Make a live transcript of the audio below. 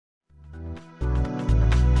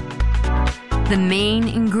The main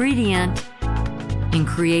ingredient in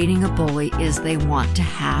creating a bully is they want to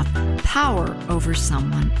have power over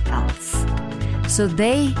someone else. So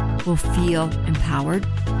they will feel empowered.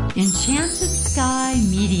 Enchanted Sky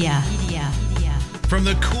Media. From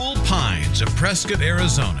the cool pines of Prescott,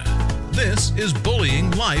 Arizona, this is Bullying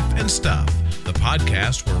Life and Stuff, the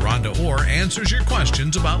podcast where Rhonda Orr answers your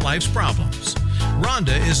questions about life's problems.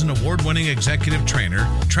 Rhonda is an award-winning executive trainer,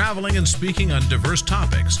 traveling and speaking on diverse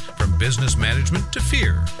topics, from business management to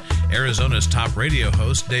fear. Arizona's top radio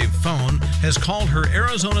host, Dave Phone, has called her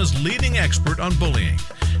Arizona's leading expert on bullying.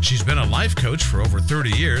 She's been a life coach for over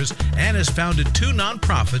 30 years and has founded 2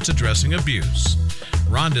 nonprofits addressing abuse.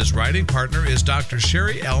 Rhonda's writing partner is Dr.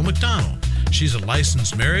 Sherry L. McDonald. She's a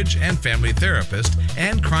licensed marriage and family therapist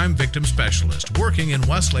and crime victim specialist working in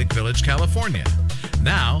Westlake Village, California.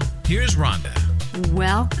 Now, here's Rhonda.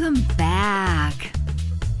 Welcome back.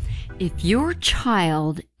 If your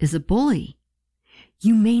child is a bully,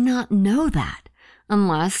 you may not know that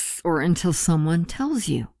unless or until someone tells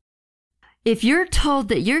you. If you're told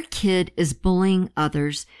that your kid is bullying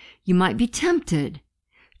others, you might be tempted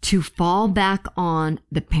to fall back on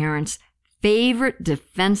the parent's favorite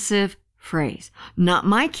defensive phrase, "Not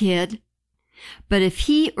my kid." But if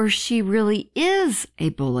he or she really is a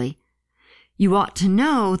bully, you ought to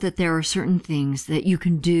know that there are certain things that you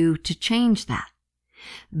can do to change that.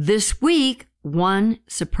 This week, one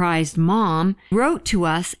surprised mom wrote to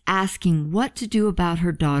us asking what to do about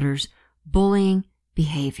her daughter's bullying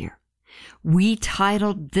behavior. We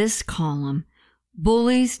titled this column,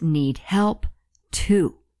 "Bullies Need Help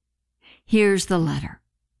Too." Here's the letter.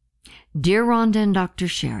 Dear Rhonda and Dr.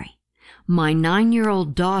 Sherry, my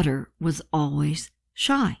 9-year-old daughter was always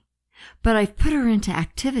shy, but I've put her into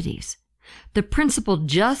activities. The principal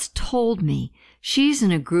just told me she's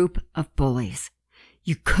in a group of bullies.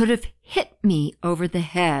 You could have hit me over the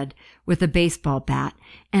head with a baseball bat,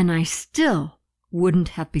 and I still wouldn't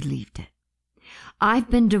have believed it. I've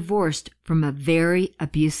been divorced from a very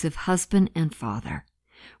abusive husband and father.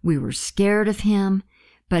 We were scared of him,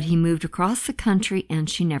 but he moved across the country and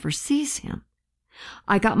she never sees him.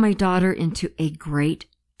 I got my daughter into a great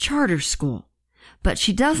charter school, but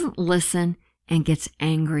she doesn't listen and gets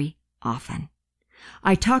angry often.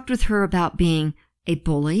 I talked with her about being a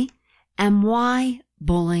bully and why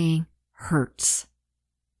bullying hurts.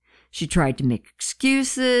 She tried to make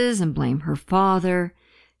excuses and blame her father.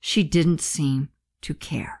 She didn't seem to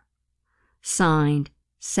care. Signed,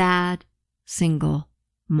 Sad, Single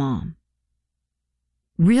Mom.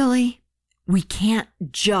 Really, we can't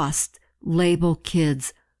just label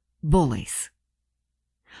kids bullies.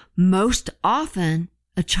 Most often,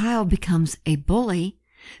 a child becomes a bully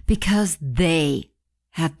because they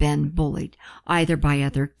have been bullied, either by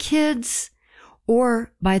other kids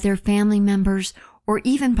or by their family members or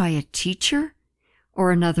even by a teacher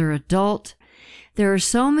or another adult. There are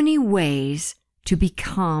so many ways to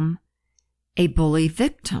become a bully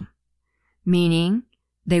victim, meaning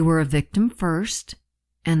they were a victim first,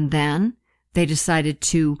 and then they decided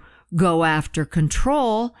to go after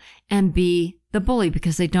control and be the bully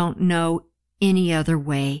because they don't know any other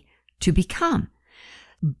way to become.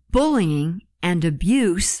 Bullying and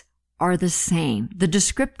abuse are the same. The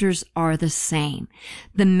descriptors are the same.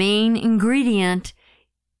 The main ingredient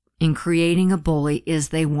in creating a bully is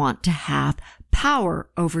they want to have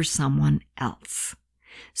power over someone else.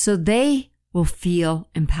 So they will feel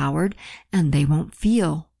empowered and they won't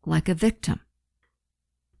feel like a victim.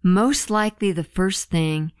 Most likely the first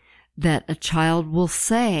thing that a child will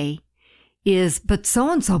say is, "But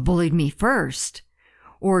so-and-so bullied me first,"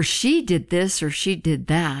 or "She did this," or "She did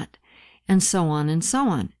that," and so on and so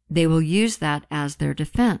on. They will use that as their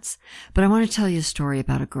defense. But I want to tell you a story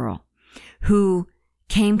about a girl who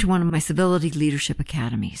came to one of my civility leadership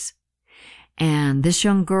academies. And this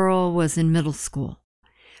young girl was in middle school.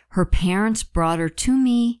 Her parents brought her to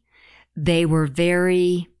me. They were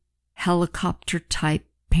very helicopter type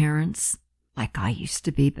parents, like I used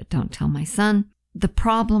to be, but don't tell my son. The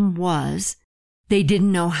problem was they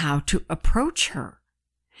didn't know how to approach her.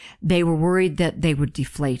 They were worried that they would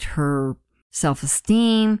deflate her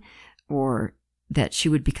self-esteem or that she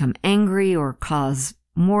would become angry or cause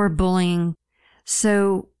more bullying.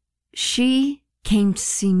 So she came to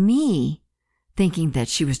see me thinking that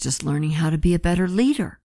she was just learning how to be a better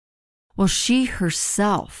leader. Well, she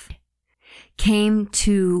herself came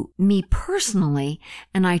to me personally,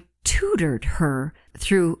 and I tutored her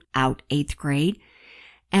throughout 8th grade.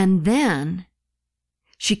 And then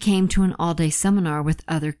she came to an all-day seminar with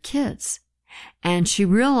other kids. And she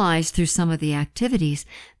realized through some of the activities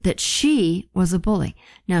that she was a bully.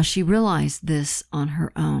 Now, she realized this on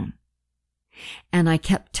her own. And I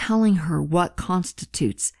kept telling her what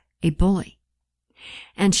constitutes a bully.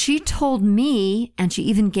 And she told me, and she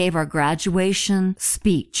even gave our graduation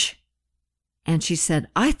speech. And she said,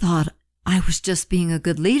 I thought I was just being a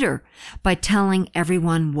good leader by telling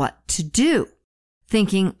everyone what to do,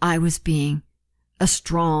 thinking I was being a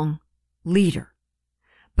strong leader.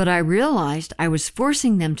 But I realized I was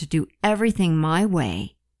forcing them to do everything my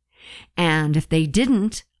way. And if they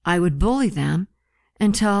didn't, I would bully them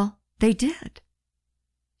until they did.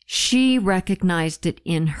 She recognized it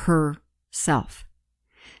in herself.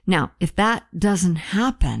 Now, if that doesn't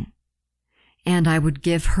happen, and I would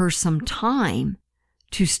give her some time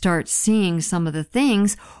to start seeing some of the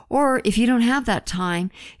things, or if you don't have that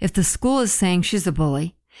time, if the school is saying she's a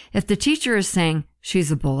bully, if the teacher is saying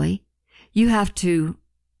she's a bully, you have to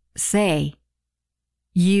say,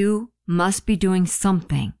 you must be doing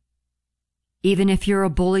something, even if you're a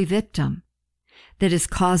bully victim, that is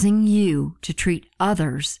causing you to treat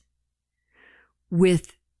others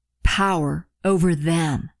with power over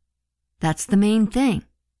them. That's the main thing.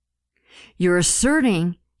 You're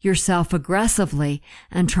asserting yourself aggressively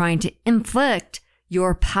and trying to inflict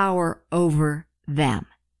your power over them.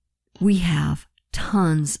 We have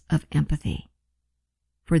tons of empathy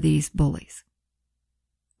for these bullies.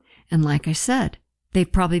 And like I said,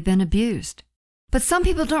 they've probably been abused. But some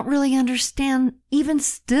people don't really understand, even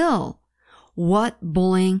still, what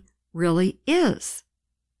bullying really is.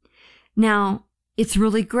 Now, it's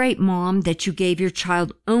really great, Mom, that you gave your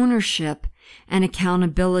child ownership and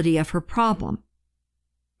accountability of her problem,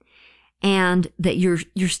 and that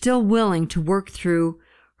you're still willing to work through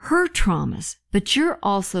her traumas, but you're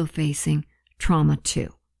also facing trauma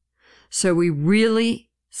too. So we really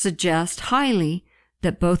suggest highly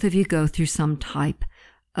that both of you go through some type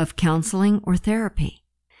of counseling or therapy.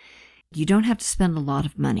 You don't have to spend a lot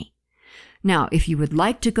of money. Now, if you would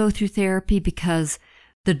like to go through therapy because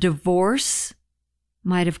the divorce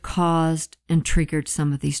might have caused and triggered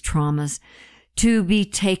some of these traumas to be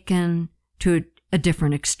taken to a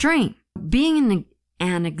different extreme. Being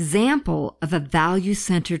an example of a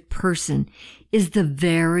value-centered person is the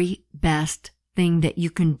very best thing that you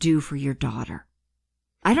can do for your daughter.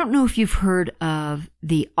 I don't know if you've heard of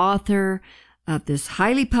the author of this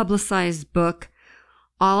highly publicized book,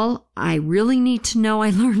 All I Really Need to Know I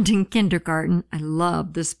Learned in Kindergarten. I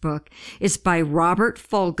love this book. It's by Robert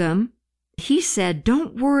Fulghum. He said,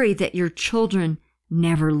 don't worry that your children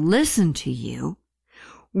never listen to you.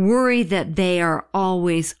 Worry that they are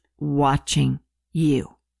always watching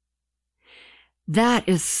you. That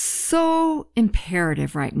is so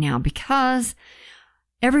imperative right now because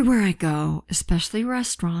everywhere I go, especially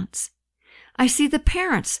restaurants, I see the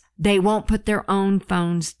parents. They won't put their own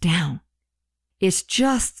phones down. It's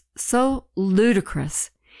just so ludicrous.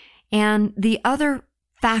 And the other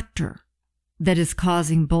factor that is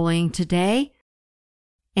causing bullying today,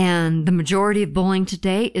 and the majority of bullying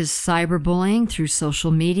today is cyberbullying through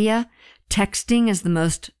social media. Texting is the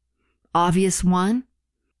most obvious one.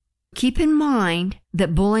 Keep in mind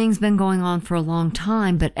that bullying's been going on for a long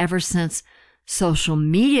time, but ever since social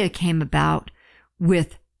media came about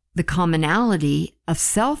with the commonality of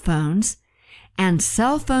cell phones and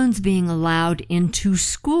cell phones being allowed into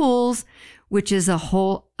schools, which is a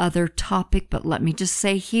whole other topic, but let me just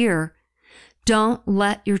say here, don't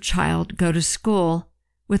let your child go to school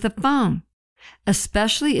with a phone,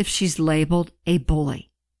 especially if she's labeled a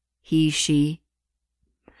bully. He, she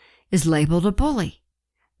is labeled a bully.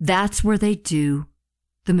 That's where they do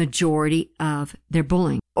the majority of their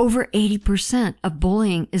bullying. Over 80% of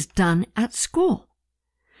bullying is done at school.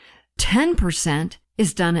 10%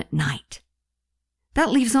 is done at night.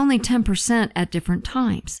 That leaves only 10% at different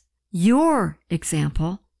times. Your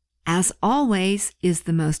example, as always, is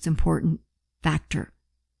the most important factor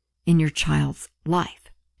in your child's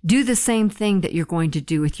life. Do the same thing that you're going to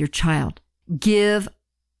do with your child. Give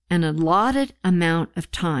an allotted amount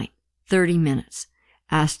of time, 30 minutes,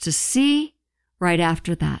 as to see right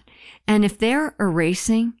after that. And if they're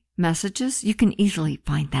erasing messages, you can easily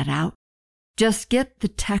find that out. Just get the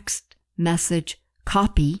text message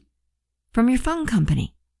copy from your phone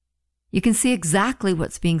company. You can see exactly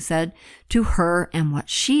what's being said to her and what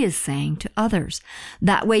she is saying to others.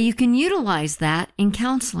 That way you can utilize that in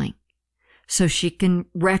counseling so she can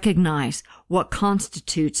recognize what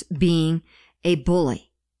constitutes being a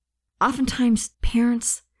bully. Oftentimes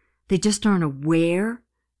parents, they just aren't aware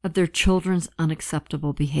of their children's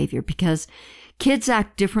unacceptable behavior because kids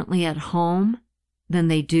act differently at home than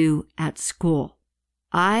they do at school.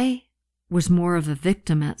 I was more of a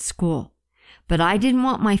victim at school. But I didn't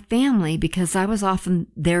want my family because I was often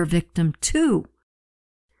their victim too.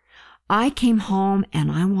 I came home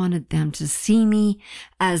and I wanted them to see me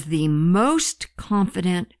as the most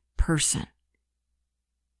confident person,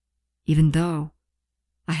 even though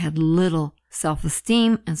I had little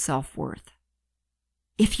self-esteem and self-worth.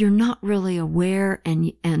 If you're not really aware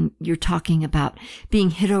and you're talking about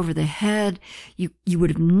being hit over the head, you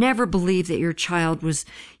would have never believed that your child was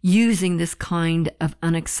using this kind of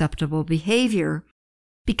unacceptable behavior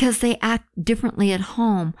because they act differently at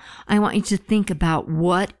home. I want you to think about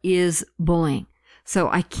what is bullying. So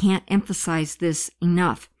I can't emphasize this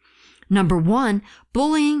enough. Number one,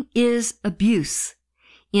 bullying is abuse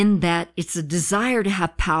in that it's a desire to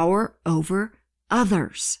have power over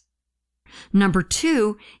others. Number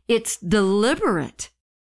two, it's deliberate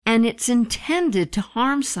and it's intended to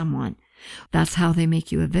harm someone. That's how they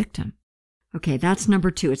make you a victim. Okay, that's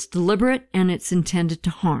number two. It's deliberate and it's intended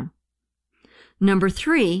to harm. Number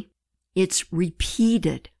three, it's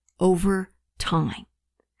repeated over time.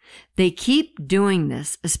 They keep doing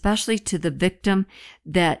this, especially to the victim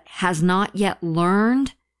that has not yet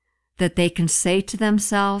learned that they can say to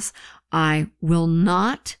themselves, I will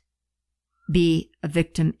not be a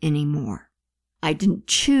victim anymore. I didn't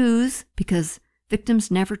choose, because victims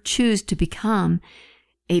never choose to become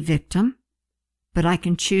a victim, but I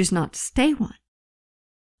can choose not to stay one.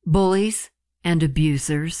 Bullies and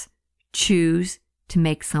abusers choose to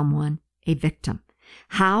make someone a victim.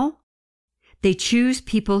 How? They choose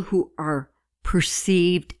people who are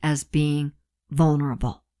perceived as being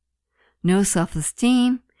vulnerable. No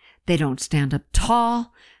self-esteem. They don't stand up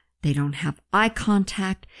tall. They don't have eye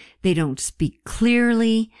contact. They don't speak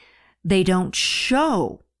clearly. They don't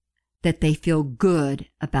show that they feel good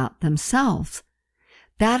about themselves.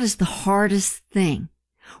 That is the hardest thing.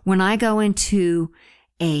 When I go into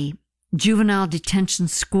a juvenile detention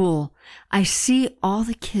school, I see all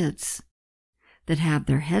the kids that have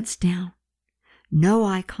their heads down, no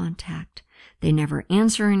eye contact. They never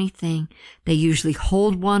answer anything. They usually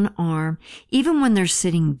hold one arm. Even when they're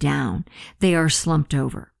sitting down, they are slumped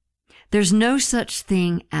over. There's no such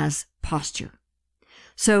thing as posture.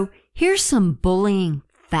 So here's some bullying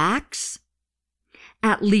facts.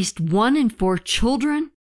 At least 1 in 4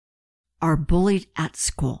 children are bullied at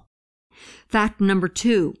school. Fact number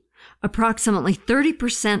 2, approximately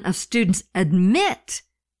 30% of students admit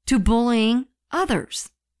to bullying others.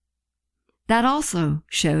 That also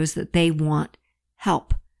shows that they want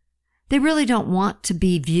help. They really don't want to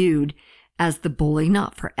be viewed as the bully,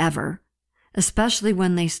 not forever, especially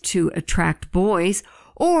when they to attract boys,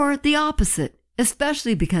 or the opposite,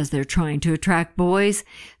 especially because they're trying to attract boys,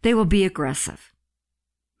 they will be aggressive.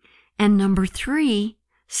 And number 3,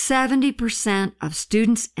 70% of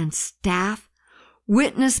students and staff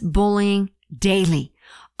witness bullying daily.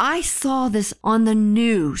 I saw this on the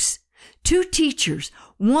news. 2 teachers,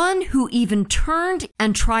 one who even turned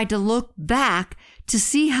and tried to look back to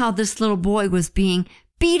see how this little boy was being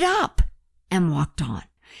beat up, and walked on.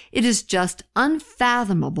 It is just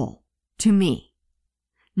unfathomable to me.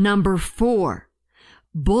 Number 4,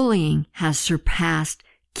 bullying has surpassed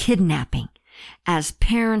kidnapping as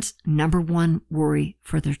parents' number 1 worry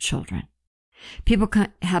for their children. People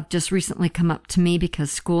have just recently come up to me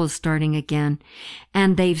because school is starting again,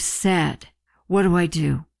 and they've said, what do I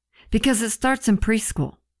do? Because it starts in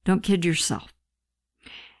preschool. Don't kid yourself.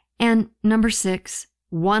 And number 6,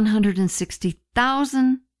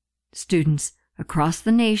 160,000 students across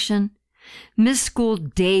the nation miss school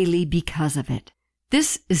daily because of it.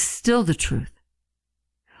 This is still the truth.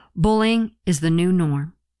 Bullying is the new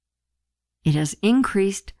norm. It has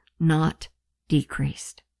increased, not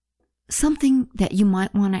decreased. Something that you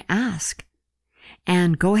might want to ask.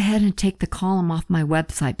 And go ahead and take the column off my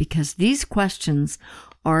website, because these questions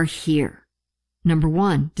are here. Number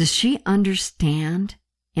 1, does she understand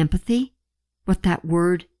empathy? What that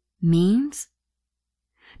word means?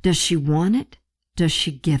 Does she want it? Does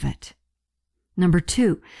she give it? Number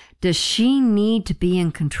 2, does she need to be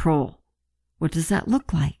in control? What does that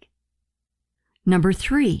look like? Number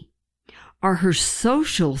 3, are her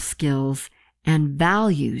social skills and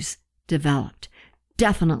values developed?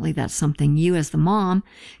 Definitely that's something you as the mom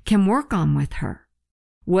can work on with her.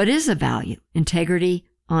 What is a value? Integrity,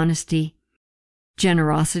 honesty,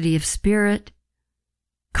 generosity of spirit,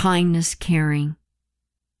 kindness, caring.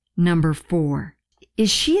 Number 4, is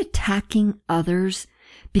she attacking others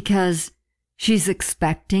because she's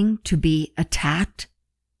expecting to be attacked?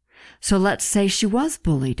 So let's say she was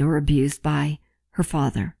bullied or abused by her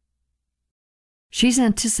father. She's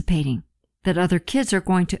anticipating that other kids are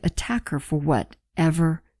going to attack her for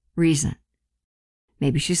whatever reason.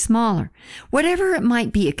 Maybe she's smaller. Whatever it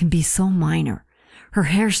might be, it can be so minor. Her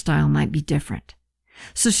hairstyle might be different.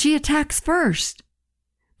 So she attacks first.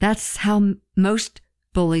 That's how most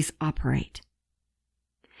bullies operate.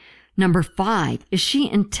 Number 5, is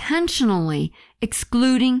she intentionally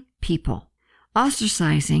excluding people?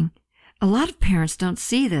 Ostracizing. A lot of parents don't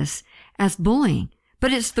see this as bullying,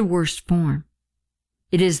 but it's the worst form.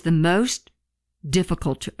 It is the most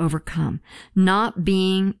difficult to overcome. Not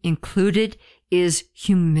being included is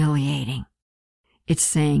humiliating. It's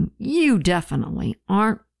saying, you definitely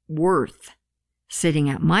aren't worth sitting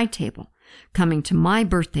at my table, coming to my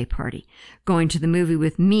birthday party, going to the movie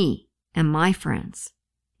with me and my friends.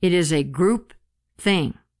 It is a group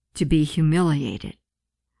thing to be humiliated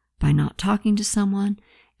by not talking to someone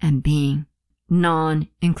and being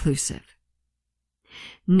non-inclusive.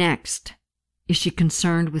 Next, is she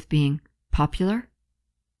concerned with being popular?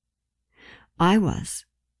 I was.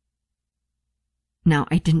 Now,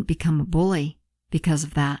 I didn't become a bully because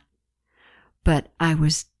of that, but I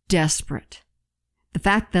was desperate. The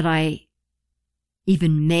fact that I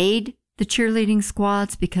even made the cheerleading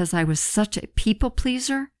squads because I was such a people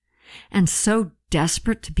pleaser and so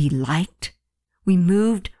desperate to be liked. We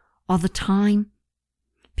moved all the time.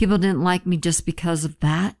 People didn't like me just because of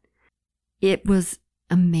that. It was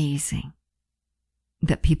amazing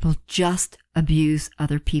that people just abuse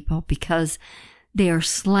other people because they are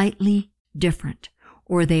slightly different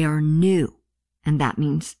or they are new, and that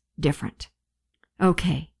means different.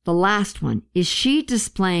 Okay, the last one. Is she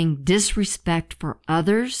displaying disrespect for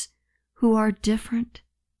others who are different?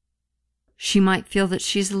 She might feel that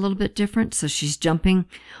she's a little bit different, so she's jumping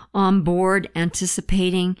on board,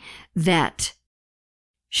 anticipating that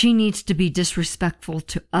she needs to be disrespectful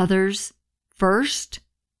to others first,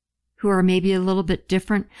 who are maybe a little bit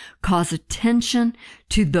different, cause attention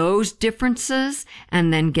to those differences,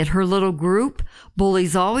 and then get her little group.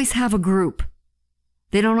 Bullies always have a group.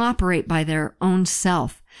 They don't operate by their own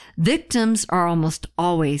self. Victims are almost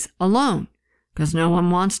always alone, because no one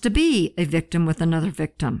wants to be a victim with another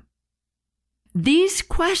victim. These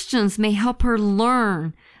questions may help her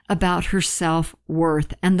learn about her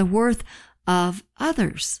self-worth and the worth of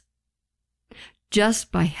others.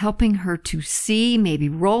 Just by helping her to see, maybe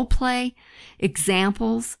role play,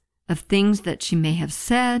 examples of things that she may have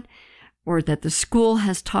said or that the school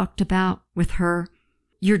has talked about with her,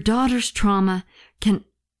 your daughter's trauma can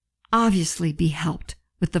obviously be helped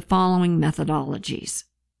with the following methodologies.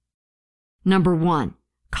 Number 1,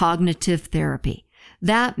 cognitive therapy.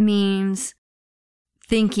 That means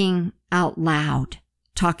thinking out loud,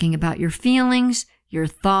 talking about your feelings, your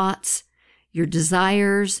thoughts, your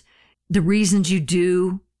desires, the reasons you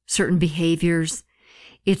do certain behaviors.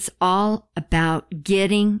 It's all about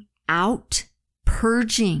getting out,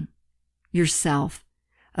 purging yourself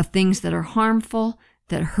of things that are harmful,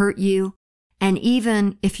 that hurt you, and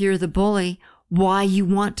even if you're the bully, why you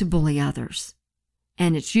want to bully others.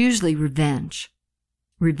 And it's usually revenge.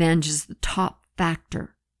 Revenge is the top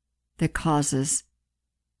factor that causes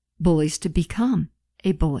bullies to become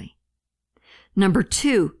a bully. Number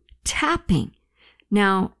 2, tapping.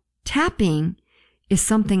 Now, tapping is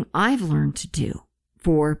something I've learned to do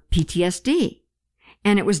for PTSD,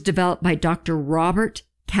 and it was developed by Dr. Robert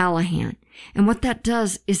Callahan. And what that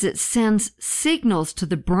does is it sends signals to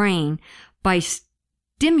the brain by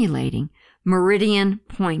stimulating meridian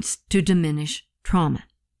points to diminish trauma.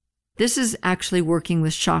 This is actually working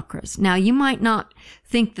with chakras. Now, you might not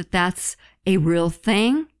think that that's a real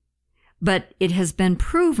thing, but it has been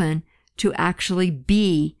proven to actually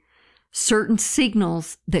be certain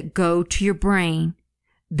signals that go to your brain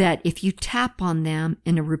that if you tap on them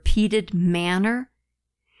in a repeated manner,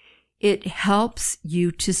 it helps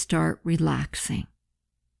you to start relaxing.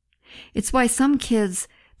 It's why some kids,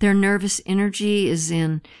 their nervous energy is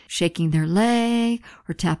in shaking their leg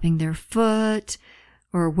or tapping their foot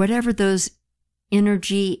or whatever those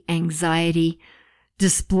energy, anxiety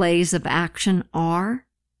displays of action are.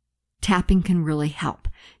 Tapping can really help.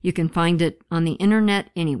 You can find it on the internet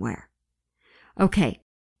anywhere. Okay,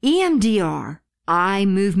 EMDR, eye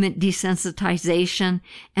movement desensitization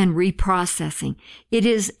and reprocessing. It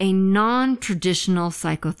is a non-traditional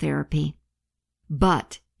psychotherapy,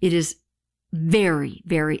 but it is very,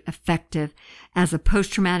 very effective as a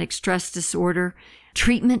post-traumatic stress disorder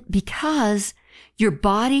treatment because your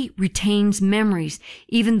body retains memories.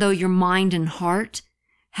 Even though your mind and heart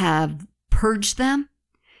have purged them,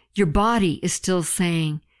 your body is still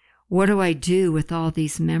saying, what do I do with all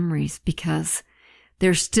these memories? Because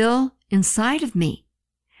they're still inside of me,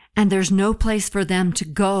 and there's no place for them to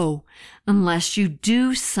go unless you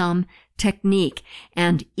do some technique.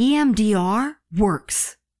 And EMDR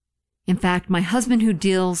works. In fact, my husband, who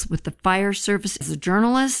deals with the fire service as a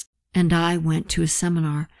journalist, and I went to a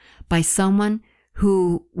seminar by someone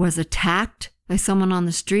who was attacked by someone on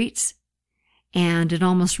the streets, and it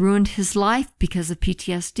almost ruined his life because of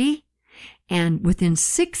PTSD. And within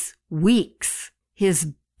 6 weeks,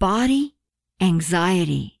 his body,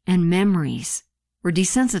 anxiety, and memories were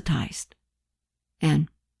desensitized. And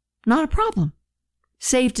not a problem.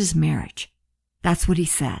 Saved his marriage. That's what he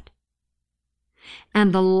said.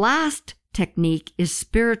 And the last technique is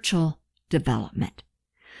spiritual development.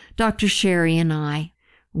 Dr. Sherry and I,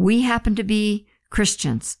 we happen to be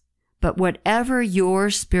Christians, but whatever your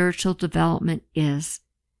spiritual development is,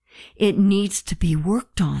 it needs to be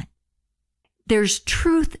worked on. There's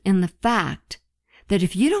truth in the fact that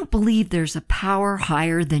if you don't believe there's a power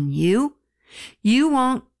higher than you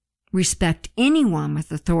won't respect anyone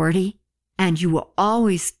with authority, and you will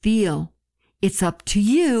always feel it's up to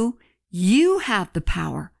you. You have the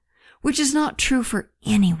power, which is not true for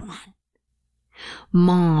anyone.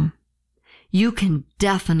 Mom, you can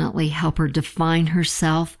definitely help her define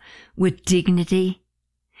herself with dignity.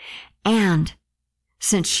 And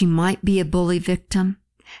since she might be a bully victim,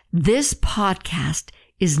 this podcast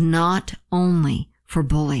is not only for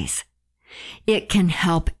bullies. It can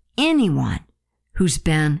help anyone who's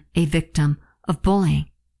been a victim of bullying.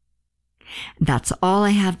 That's all I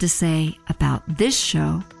have to say about this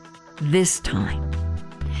show this time.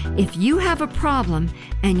 If you have a problem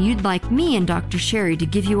and you'd like me and Dr. Sherry to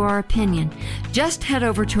give you our opinion, just head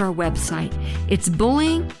over to our website. It's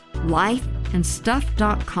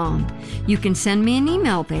bullyinglifeandstuff.com. You can send me an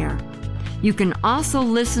email there. You can also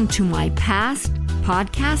listen to my past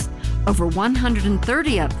podcasts, over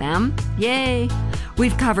 130 of them. Yay!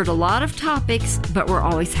 We've covered a lot of topics, but we're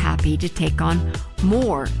always happy to take on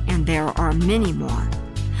more, and there are many more.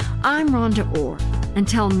 I'm Rhonda Orr.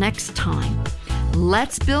 Until next time,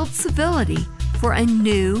 let's build civility for a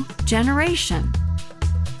new generation.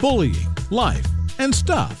 Bullying, Life, and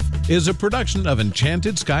Stuff is a production of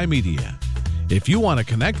Enchanted Sky Media. If you want to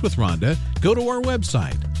connect with Rhonda, go to our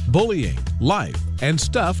website,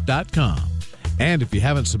 bullyinglifeandstuff.com. And if you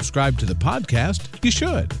haven't subscribed to the podcast, you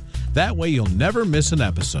should. That way you'll never miss an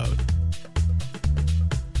episode.